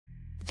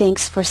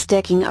Thanks for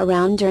sticking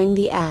around during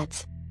the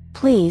ads.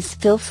 Please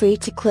feel free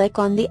to click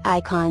on the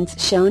icons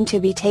shown to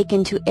be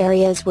taken to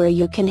areas where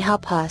you can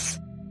help us.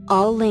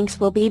 All links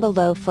will be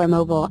below for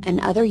mobile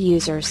and other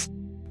users.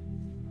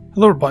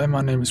 Hello everybody,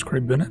 my name is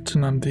Craig Bennett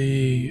and I'm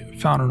the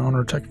founder and owner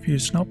of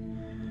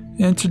TechFusedNope.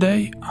 And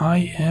today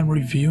I am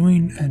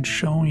reviewing and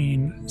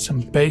showing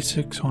some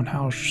basics on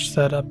how to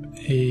set up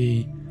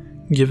a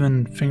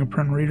given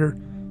fingerprint reader.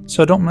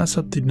 So I don't mess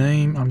up the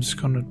name, I'm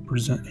just going to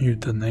present you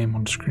the name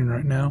on the screen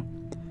right now.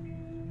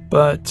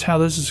 But how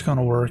this is going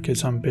to work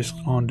is I'm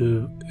basically going to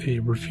do a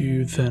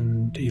review,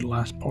 then the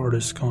last part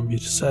is going to be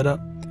the setup.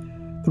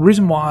 The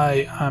reason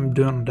why I'm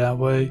doing it that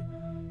way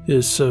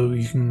is so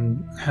you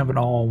can have it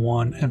all in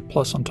one, and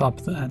plus on top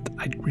of that,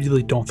 I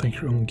really don't think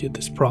you're going to get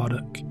this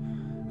product,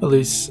 at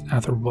least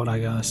after what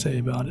I gotta say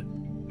about it.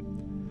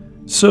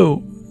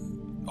 So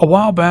a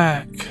while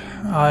back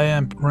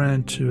I ran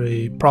into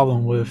a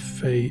problem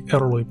with a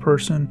elderly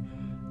person.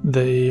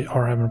 They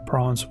are having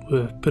problems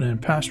with putting in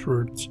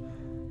passwords,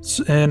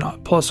 and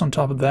plus on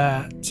top of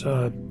that,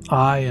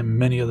 I and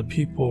many other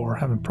people are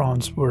having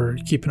problems where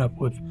keeping up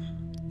with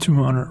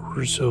 200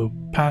 or so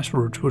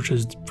passwords, which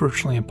is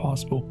virtually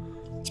impossible,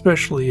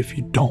 especially if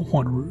you don't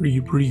want to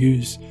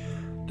reuse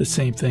the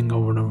same thing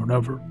over and over and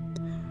over.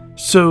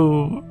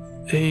 So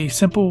a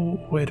simple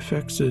way to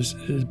fix this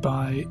is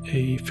by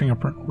a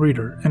fingerprint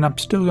reader, and I'm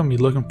still going to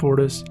be looking for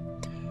this,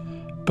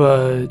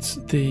 but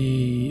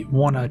the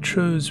one I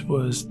chose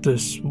was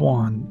this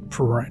one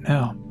for right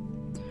now.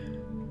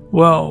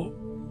 Well,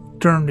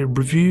 during the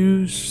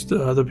reviews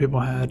the other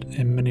people had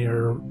and many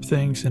other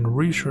things in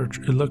research,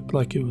 it looked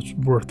like it was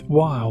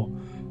worthwhile,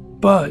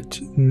 but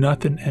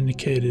nothing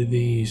indicated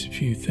these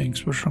few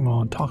things, which I'm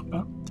going to talk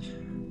about.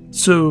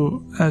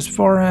 So as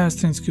far as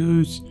things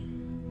goes,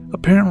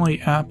 apparently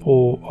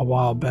Apple a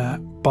while back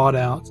bought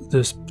out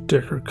this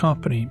particular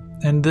company,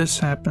 and this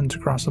happens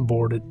across the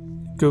board.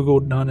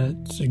 Google done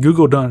it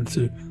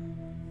to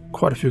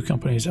quite a few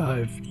companies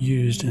I've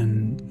used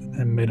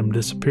and made them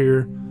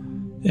disappear.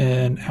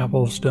 And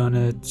Apple's done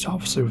it,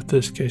 obviously, with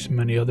this case and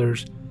many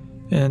others,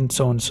 and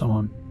so on and so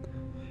on.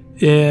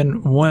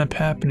 And what's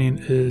happening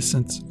is,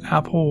 since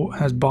Apple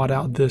has bought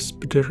out this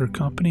particular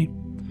company,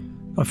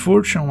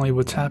 unfortunately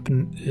what's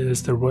happened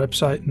is their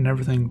website and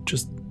everything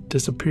just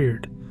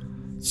disappeared.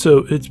 So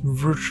it's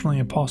virtually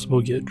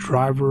impossible to get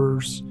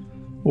drivers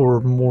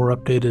or more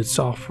updated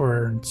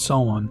software and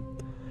so on.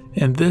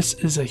 And this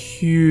is a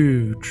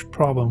huge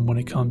problem when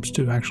it comes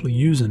to actually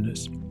using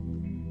this,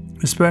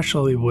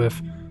 especially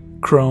with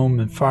Chrome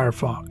and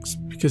Firefox,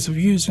 because if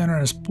you use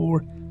Internet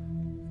Explorer,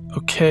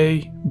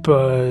 okay,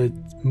 but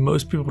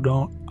most people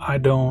don't. I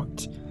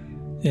don't,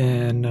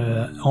 and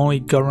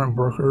only government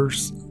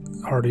workers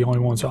are the only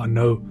ones I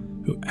know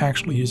who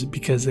actually use it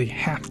because they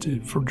have to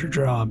for their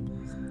job.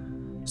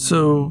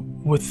 So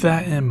with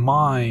that in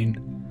mind,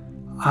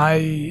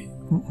 I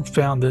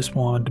found this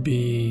one to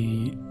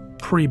be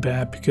pretty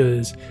bad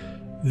because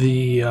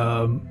the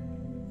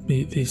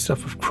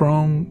stuff with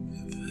Chrome,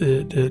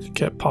 it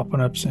kept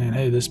popping up saying,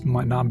 hey, this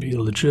might not be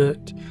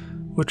legit,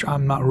 which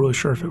I'm not really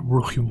sure if it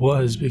really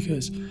was,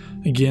 because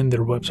again,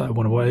 their website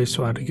went away,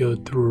 so I had to go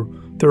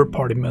through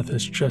third-party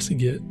methods just to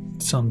get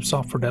some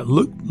software that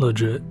looked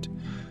legit.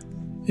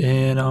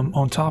 And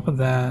on top of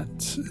that,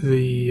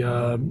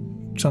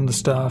 some of the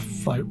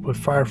stuff like with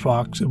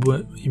Firefox, it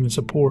wouldn't even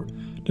support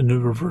the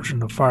newer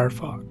version of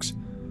Firefox.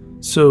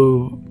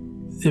 So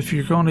if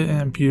you're going to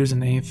end up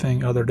using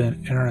anything other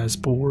than Internet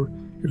Explorer,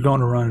 you're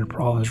going to run into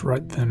problems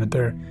right then and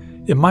there.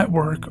 It might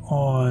work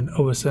on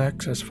OS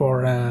X as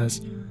far as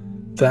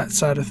that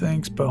side of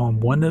things, but on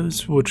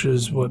Windows, which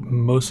is what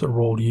most of the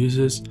world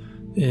uses,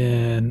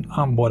 and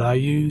what I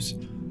use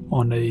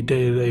on a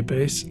day-to-day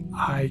basis,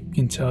 I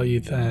can tell you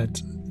that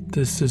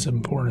this is an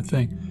important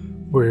thing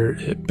where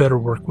it better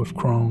work with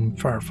Chrome,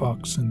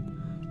 Firefox,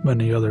 and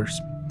many others.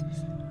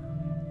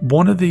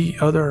 One of the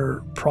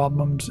other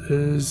problems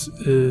is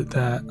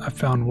that I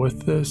found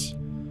with this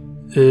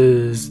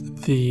is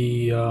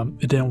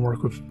it didn't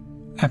work with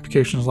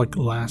applications like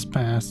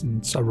LastPass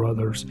and several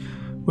others,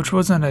 which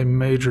wasn't a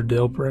major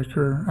deal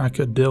breaker. I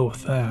could deal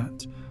with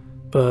that,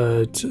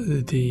 but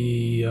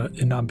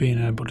it not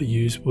being able to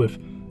use with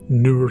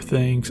newer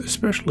things,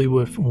 especially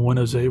with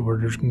Windows 8, where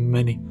there's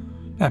many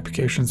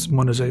applications,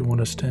 Windows 8,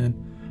 Windows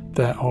 10,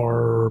 that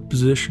are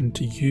positioned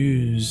to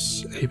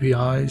use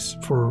APIs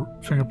for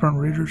fingerprint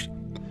readers.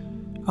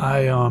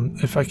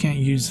 If I can't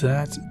use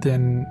that,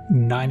 then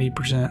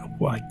 90% of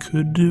what I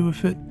could do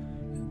with it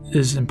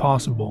is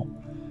impossible.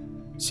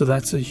 So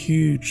that's a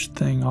huge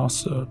thing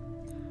also.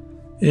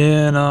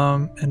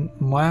 And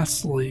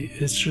lastly,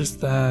 it's just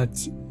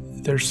that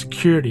there's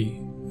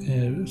security.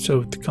 So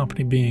with the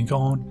company being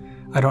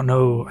gone, I don't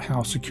know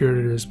how secure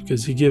it is,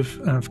 because you give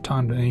enough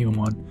time to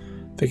anyone,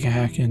 they can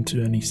hack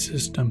into any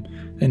system.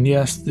 And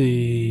yes,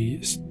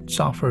 the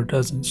software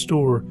doesn't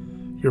store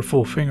your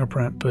full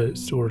fingerprint, but it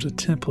stores a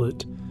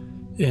template,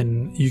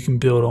 and you can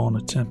build on a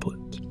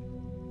template.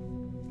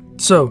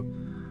 So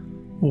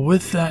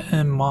with that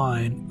in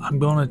mind, I'm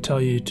going to tell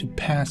you to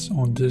pass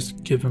on this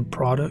given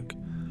product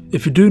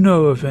If you do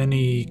know of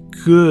any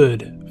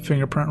good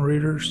fingerprint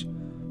readers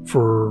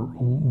for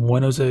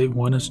Windows 8,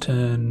 Windows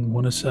 10,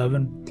 Windows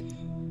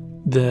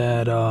 7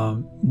 that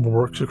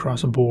works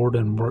across the board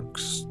and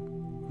works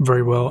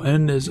very well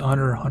and is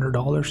under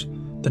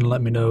 $100, then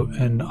let me know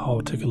and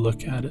I'll take a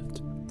look at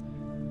it.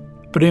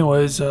 But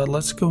anyways,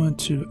 let's go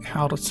into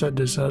how to set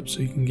this up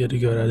so you can get a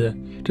good idea.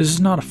 This is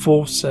not a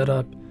full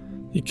setup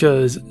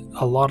because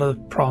a lot of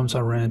the problems I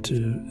ran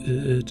into,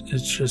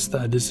 it's just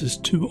that this is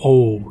too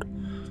old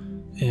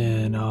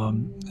and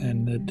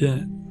it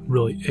didn't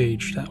really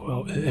age that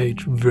well. It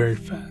aged very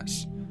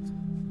fast.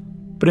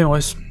 But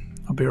anyways,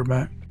 I'll be right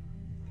back.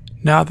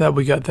 Now that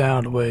we got that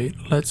out of the way,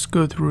 let's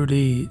go through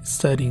the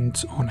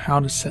settings on how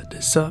to set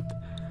this up,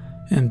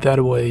 and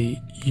that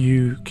way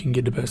you can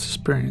get the best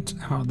experience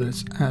out of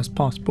this as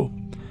possible.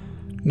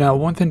 Now,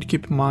 one thing to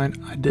keep in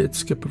mind, I did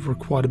skip over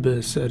quite a bit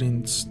of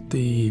settings.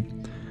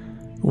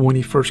 When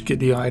you first get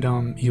the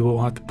item, you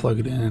will have to plug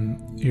it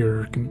in.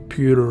 Your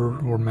computer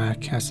or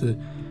Mac has to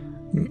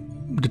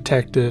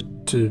detect it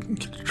to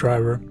get the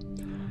driver,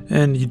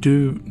 and you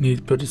do need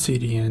to put a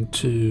CD in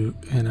to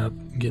end up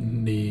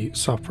getting the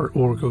software,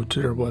 or go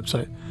to their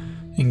website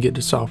and get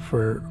the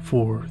software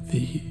for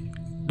the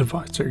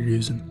device that you're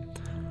using.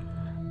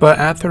 But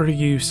after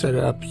you set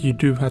it up, you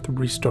do have to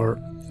restart,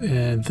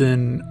 and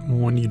then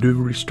when you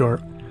do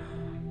restart,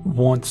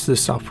 once the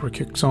software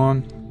kicks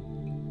on,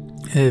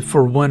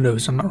 for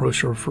Windows, I'm not really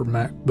sure for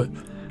Mac, but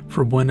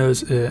for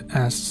Windows it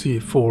asks you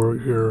for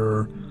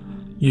your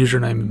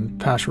username and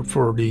password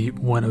for the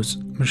Windows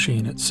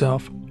machine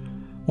itself.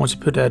 Once you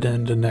put that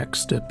in, the next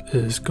step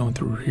is going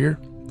through here,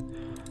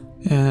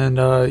 and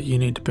you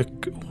need to pick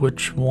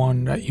which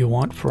one that you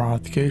want for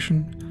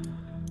authentication,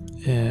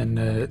 and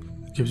it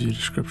gives you a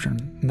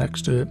description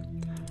next to it.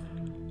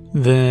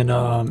 Then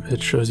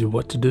it shows you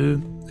what to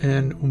do,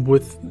 and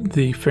with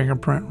the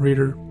fingerprint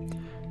reader,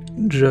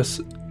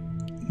 just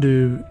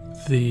do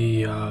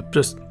the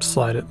just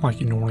slide it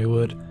like you normally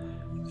would,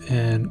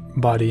 and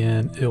by the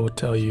end it will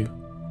tell you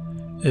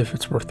if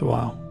it's worth the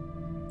while.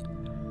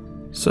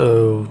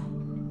 So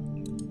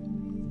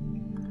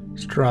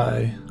let's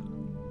try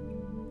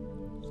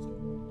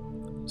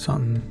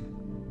something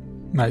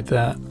like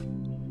that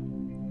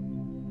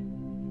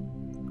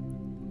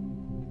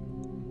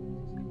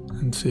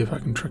and see if I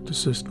can trick the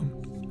system.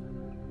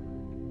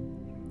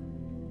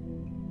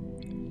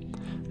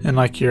 And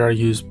like here, I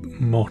use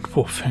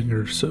multiple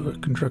fingers so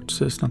it can trick the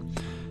system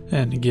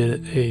and get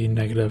a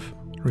negative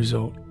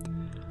result.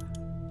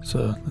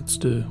 So let's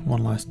do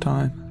one last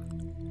time.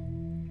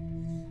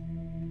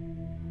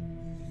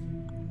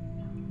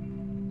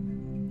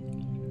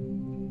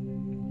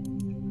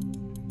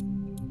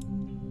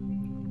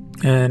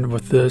 And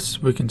with this,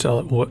 we can tell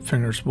it what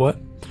finger's what,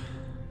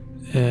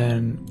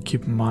 and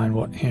keep in mind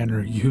what hand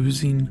you're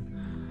using.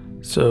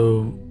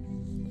 So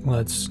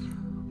let's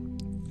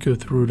go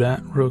through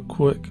that real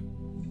quick.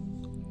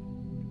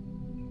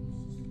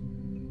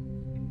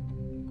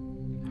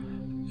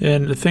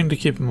 And the thing to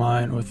keep in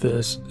mind with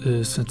this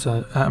is, since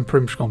I'm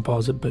pretty much going to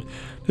pause it, but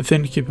the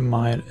thing to keep in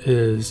mind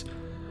is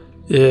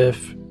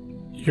if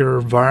your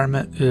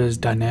environment is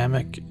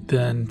dynamic,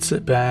 then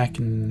sit back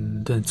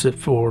and then sit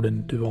forward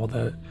and do all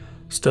that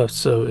stuff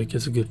so it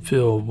gets a good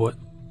feel of what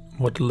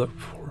to look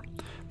for.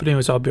 But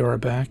anyways, I'll be right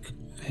back,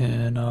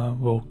 and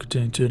we'll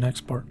continue to the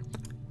next part.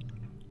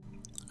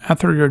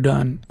 After you're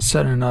done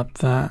setting up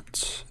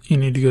that, you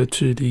need to go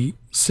to the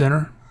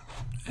center,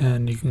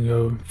 and you can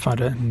go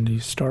find it in the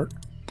start.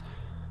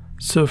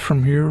 So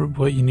from here,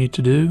 what you need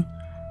to do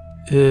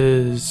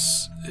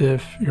is,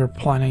 if you're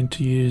planning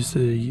to use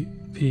the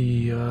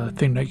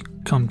thing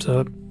that comes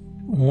up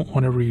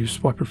whenever you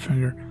swipe your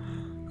finger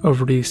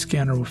over the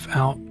scanner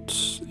without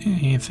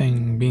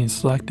anything being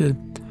selected,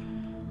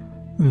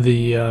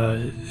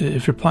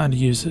 if you're planning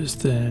to use this,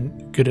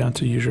 then go down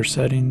to user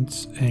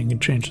settings and you can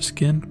change the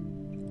skin.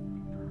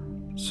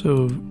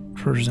 So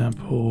for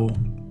example,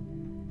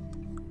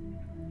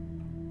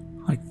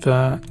 like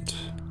that.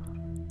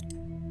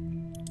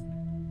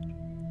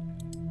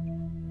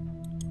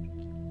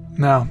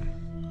 Now,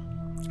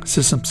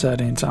 system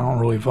settings, I don't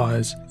really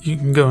advise. You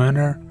can go in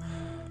there,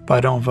 but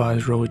I don't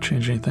advise really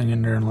change anything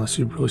in there unless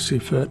you really see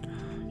fit.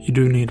 You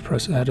do need to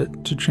press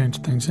edit to change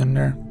things in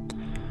there.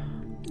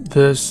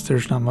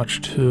 There's not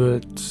much to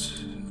it,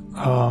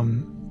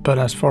 but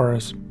as far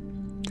as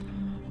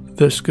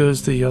this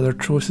goes, the other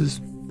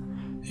choices,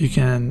 you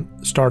can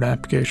start an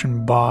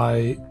application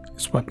by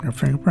swiping your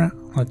fingerprint.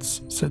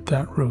 Let's set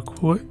that real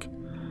quick.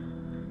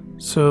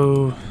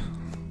 So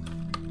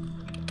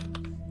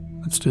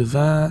let's do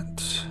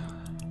that.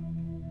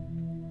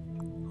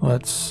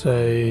 Let's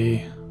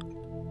say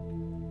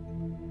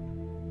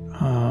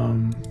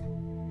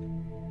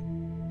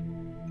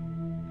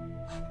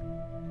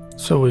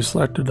so we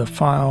selected a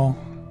file,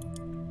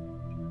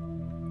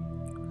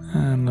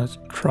 and let's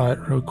try it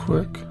real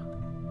quick.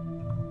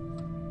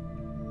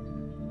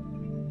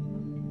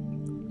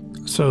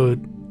 So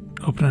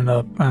open it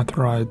up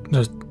after I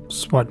just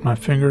swiped my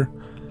finger,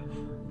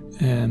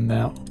 and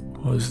that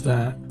was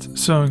that.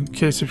 So in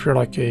case if you're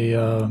like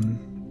a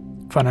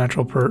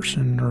financial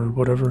person or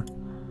whatever,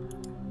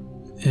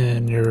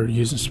 and you're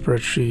using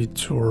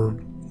spreadsheets, or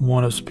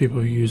one of those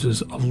people who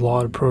uses a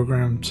lot of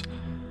programs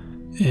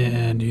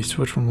and you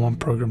switch from one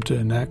program to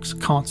the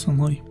next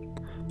constantly,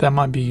 that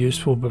might be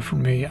useful. But for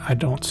me, I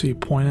don't see a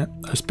point in it,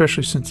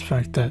 especially since the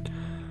fact that,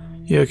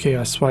 yeah, okay,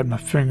 I swipe my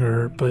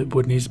finger, but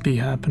what needs to be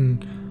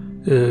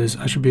happen is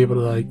I should be able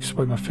to like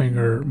swipe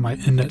my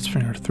index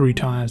finger 3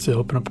 times to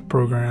open up a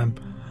program,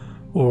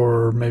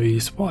 or maybe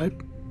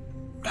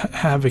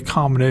have a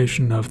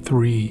combination of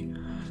 3,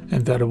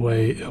 and that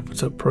way it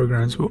opens up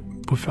programs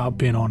without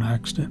being on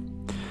accident.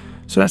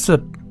 So that's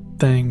a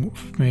thing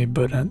for me,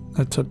 but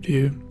that's up to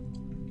you.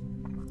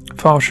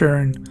 File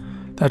sharing,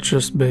 that's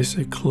just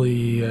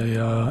basically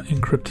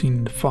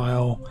encrypting the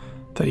file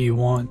that you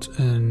want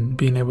and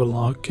being able to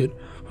lock it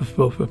with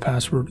both a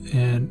password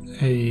and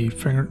a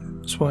finger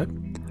swipe.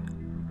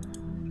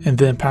 And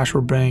then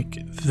password bank,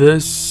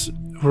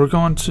 we're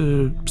going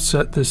to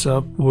set this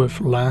up with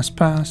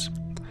LastPass,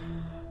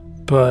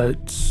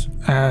 but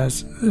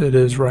as it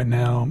is right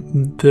now,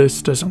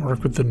 this doesn't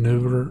work with the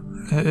newer.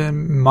 It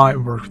might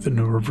work with the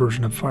newer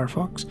version of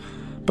Firefox,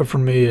 but for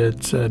me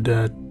it said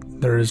that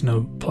there is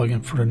no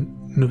plugin for the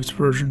newest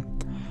version.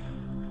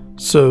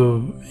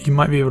 So you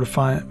might be able to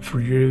find it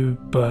for you,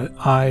 but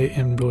I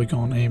am really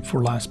going to aim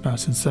for LastPass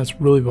since that's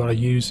really what I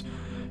use,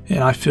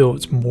 and I feel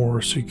it's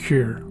more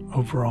secure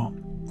overall.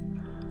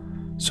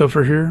 So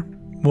for here,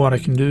 what I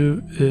can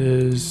do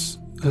is,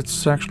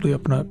 let's actually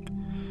open up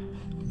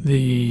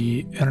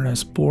the Internet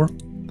Explorer,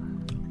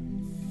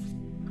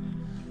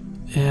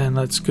 and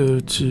let's go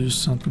to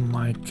something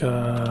like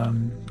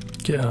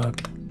GitHub,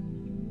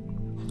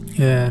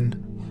 and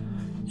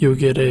you'll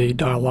get a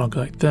dialog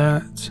like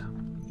that.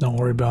 Don't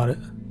worry about it.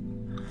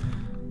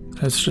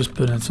 Let's just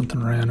put in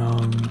something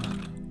random,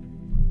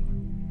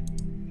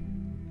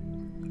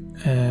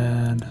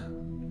 and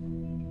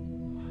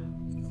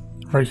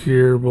right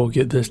here we'll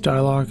get this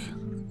dialog.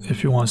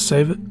 If you want to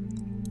save it,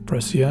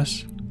 press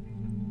yes.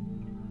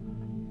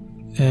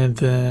 And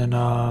then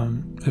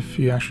if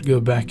you actually go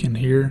back in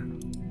here,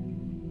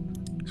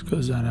 let's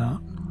close that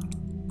out,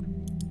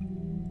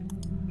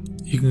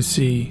 you can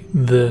see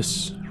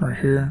this right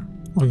here.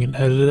 We can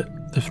edit it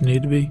if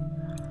need to be,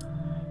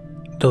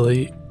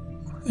 delete,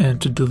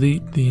 and to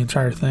delete the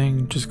entire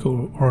thing, just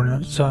go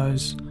ordinate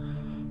size,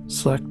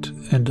 select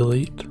and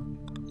delete,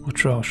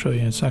 which I'll show you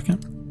in a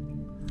second.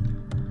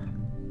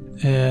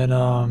 And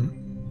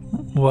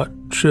what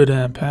should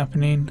end up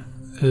happening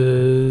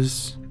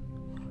is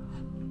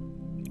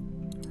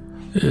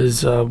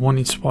when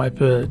you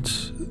swipe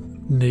it,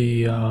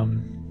 you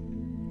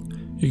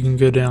can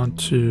go down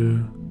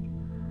to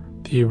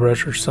the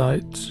erasure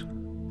sites,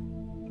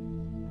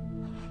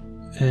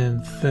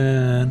 and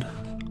then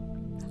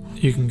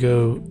you can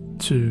go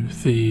to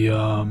the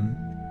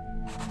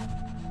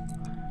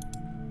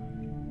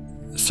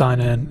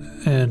sign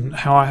in, and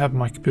how I have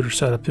my computer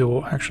set up, it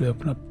will actually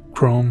open up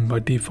Chrome by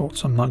default,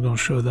 so I'm not going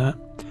to show that,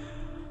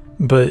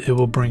 but it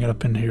will bring it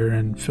up in here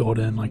and fill it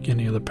in like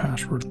any other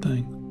password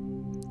thing.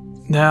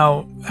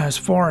 Now, as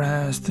far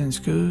as things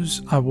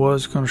goes, I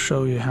was going to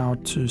show you how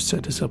to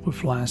set this up with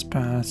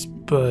LastPass,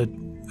 but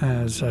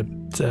as I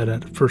said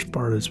at the first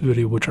part of this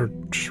video, which I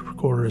just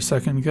recorded a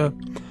second ago,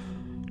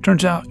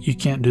 turns out you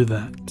can't do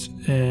that.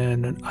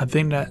 And I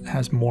think that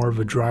has more of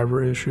a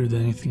driver issue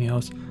than anything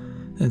else.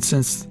 And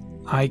since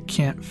I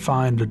can't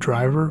find a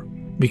driver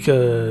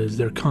because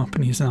their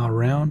company is not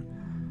around,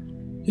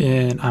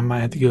 and I might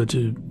have to go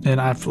to,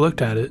 and I've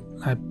looked at it,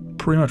 I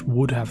pretty much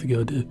would have to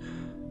go to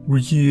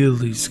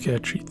really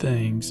sketchy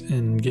things,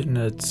 and getting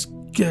a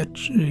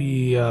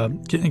sketchy,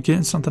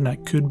 getting something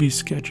that could be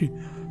sketchy,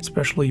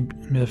 especially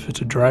if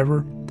it's a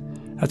driver,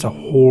 that's a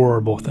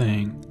horrible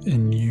thing,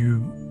 and you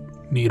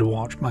need to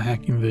watch my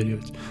hacking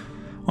videos.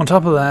 On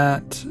top of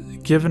that,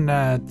 given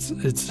that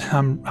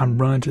I'm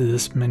running into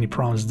this many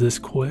problems this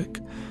quick,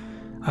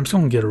 I'm just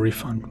gonna get a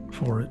refund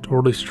for it, or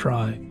at least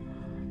try.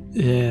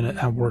 And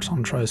at worst,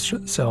 I'm gonna try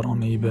to sell it on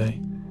eBay.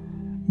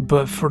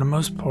 But for the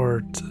most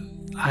part,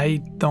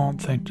 I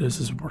don't think this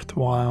is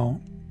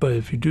worthwhile. But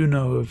if you do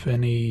know of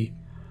any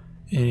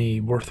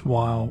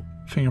worthwhile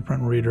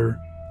fingerprint reader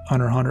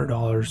under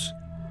 $100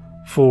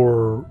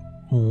 for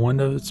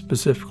Windows,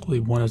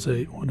 specifically Windows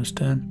 8, Windows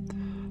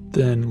 10,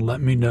 then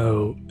let me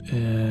know,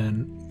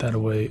 and that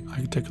way I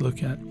can take a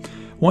look at it.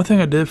 One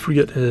thing I did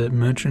forget to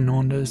mention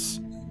on this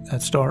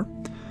at start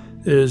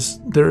is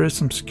there is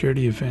some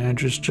security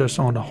advantages just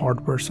on the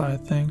hardware side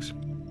of things,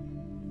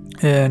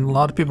 and a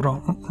lot of people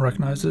don't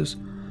recognize this,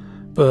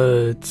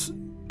 but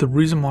the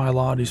reason why a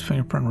lot of these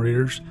fingerprint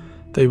readers,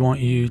 they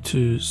want you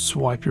to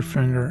swipe your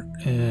finger,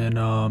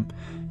 and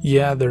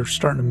yeah, they're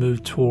starting to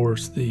move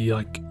towards the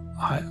like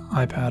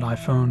iPad,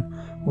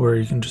 iPhone, where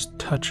you can just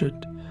touch it.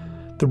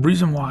 The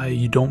reason why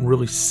you don't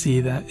really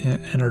see that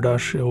in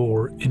industrial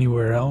or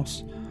anywhere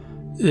else,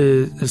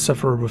 except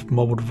for with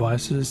mobile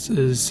devices,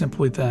 is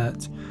simply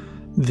that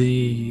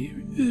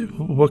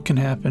what can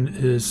happen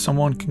is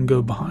someone can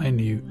go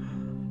behind you,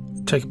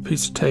 take a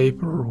piece of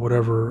tape or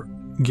whatever,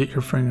 get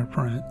your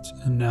fingerprints,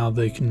 and now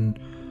they can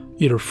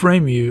either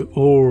frame you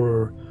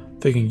or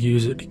they can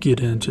use it to get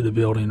into the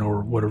building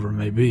or whatever it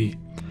may be.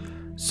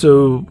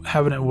 So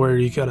having it where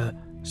you gotta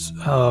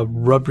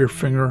rub your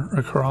finger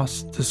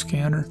across the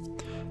scanner,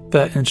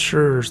 that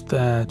ensures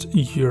that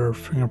your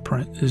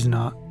fingerprint is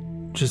not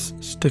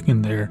just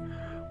sticking there.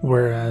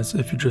 Whereas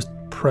if you just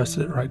press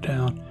it right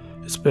down,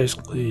 it's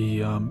basically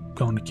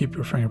going to keep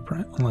your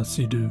fingerprint unless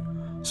you do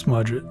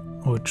smudge it,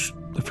 which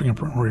the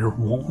fingerprint reader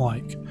won't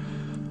like.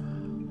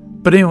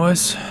 But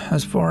anyways,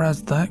 as far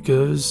as that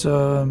goes,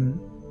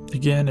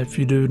 again, if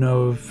you do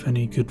know of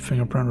any good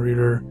fingerprint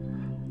reader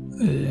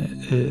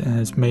and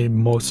it's made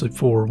mostly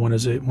for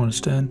Windows 8,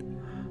 Windows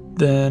 10,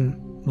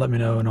 then let me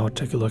know and I'll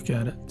take a look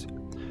at it.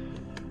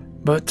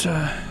 But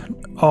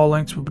all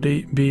links will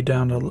be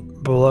down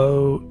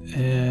below,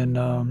 and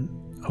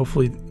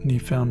hopefully you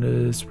found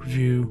this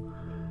review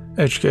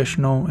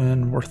educational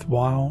and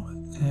worthwhile,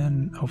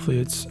 and hopefully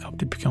it's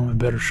helped you become a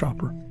better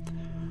shopper.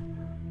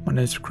 My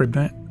name is Craig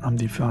Bennett. I'm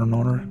the founder and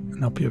owner, and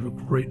I hope you have a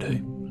great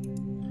day.